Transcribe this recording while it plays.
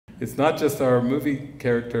It's not just our movie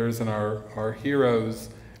characters and our heroes,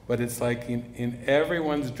 but it's like in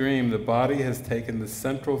everyone's dream, the body has taken the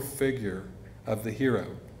central figure of the hero.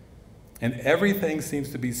 And everything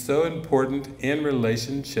seems to be so important in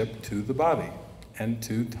relationship to the body and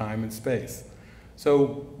to time and space.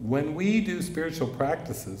 So when we do spiritual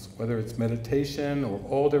practices, whether it's meditation or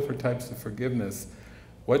all different types of forgiveness,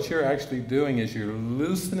 what you're actually doing is you're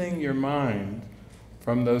loosening your mind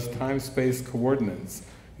from those time-space coordinates.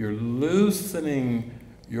 You're loosening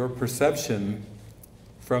your perception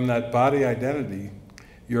from that body identity.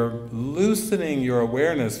 You're loosening your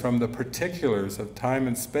awareness from the particulars of time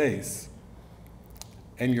and space.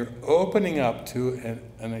 And you're opening up to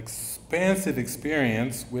an expansive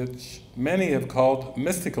experience, which many have called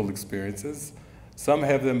mystical experiences. Some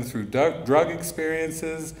have them through drug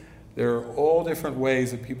experiences. There are all different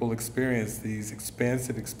ways that people experience these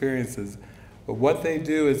expansive experiences. But what they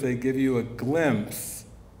do is they give you a glimpse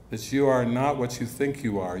that you are not what you think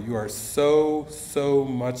you are. You are so, so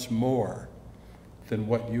much more than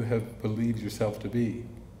what you have believed yourself to be.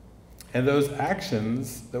 And those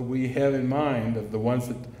actions that we have in mind, of the ones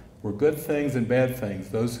that were good things and bad things,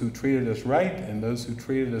 those who treated us right and those who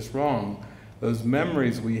treated us wrong, those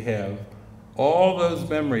memories we have, all those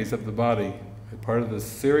memories of the body, part of the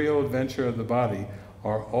serial adventure of the body,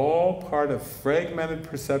 are all part of fragmented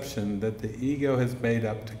perception that the ego has made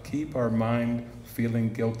up to keep our mind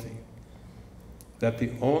feeling guilty. That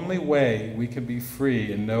the only way we can be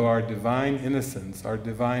free and know our divine innocence, our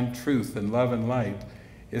divine truth and love and light,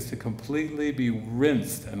 is to completely be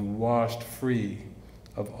rinsed and washed free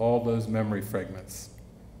of all those memory fragments,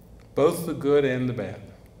 both the good and the bad.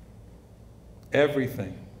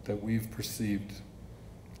 Everything that we've perceived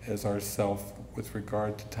as ourself with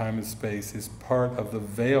regard to time and space is part of the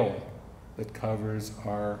veil that covers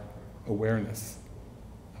our awareness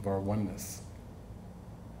of our oneness.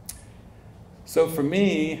 So for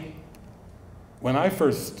me, when I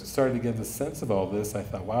first started to get the sense of all this, I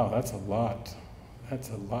thought, wow, that's a lot. That's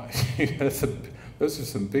a lot. Those are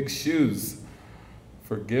some big shoes.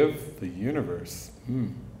 Forgive the universe.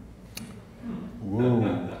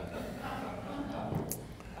 Whoa.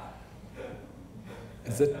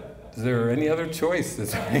 Is there any other choice?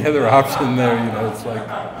 Is there any other option there? You know, it's like,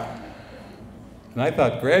 and I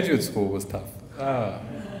thought graduate school was tough.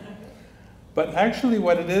 But actually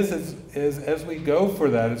what it is as we go for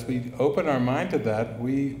that, as we open our mind to that,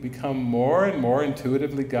 we become more and more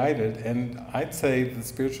intuitively guided, and I'd say the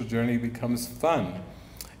spiritual journey becomes fun.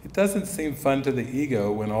 It doesn't seem fun to the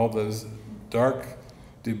ego when all those dark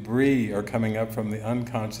debris are coming up from the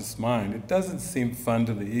unconscious mind. It doesn't seem fun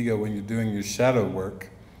to the ego when you're doing your shadow work,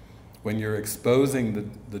 when you're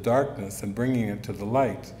exposing the darkness and bringing it to the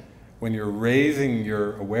light, when you're raising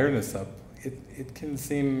your awareness up. It can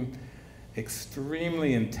seem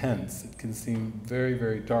extremely intense. It can seem very,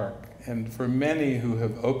 very dark. And for many who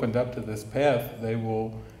have opened up to this path,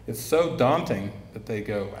 it's so daunting that they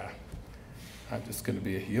go, I'm just going to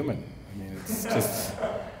be a human. I mean, it's just,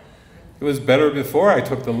 it was better before I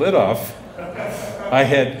took the lid off. I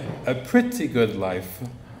had a pretty good life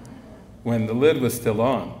when the lid was still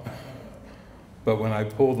on. But when I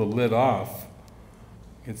pull the lid off,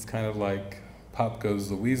 it's kind of like pop goes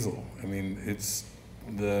the weasel. I mean, it's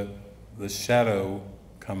the shadow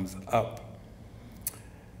comes up.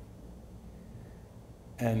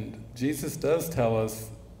 And Jesus does tell us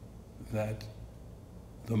that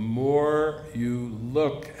the more you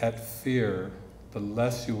look at fear, the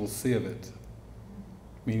less you will see of it.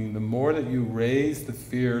 Meaning the more that you raise the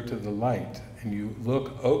fear to the light and you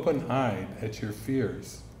look open-eyed at your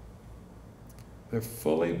fears, they're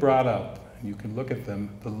fully brought up and you can look at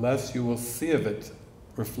them, the less you will see of it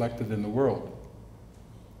reflected in the world.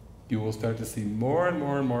 You will start to see more and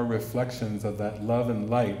more and more reflections of that love and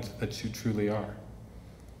light that you truly are.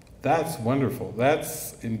 That's wonderful.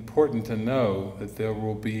 That's important to know, that there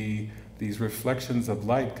will be these reflections of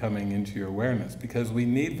light coming into your awareness, because we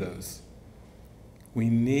need those. We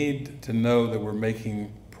need to know that we're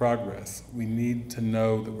making progress. We need to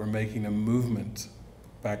know that we're making a movement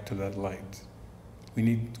back to that light. We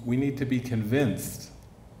need to be convinced,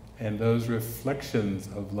 and those reflections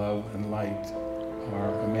of love and light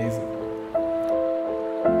are amazing.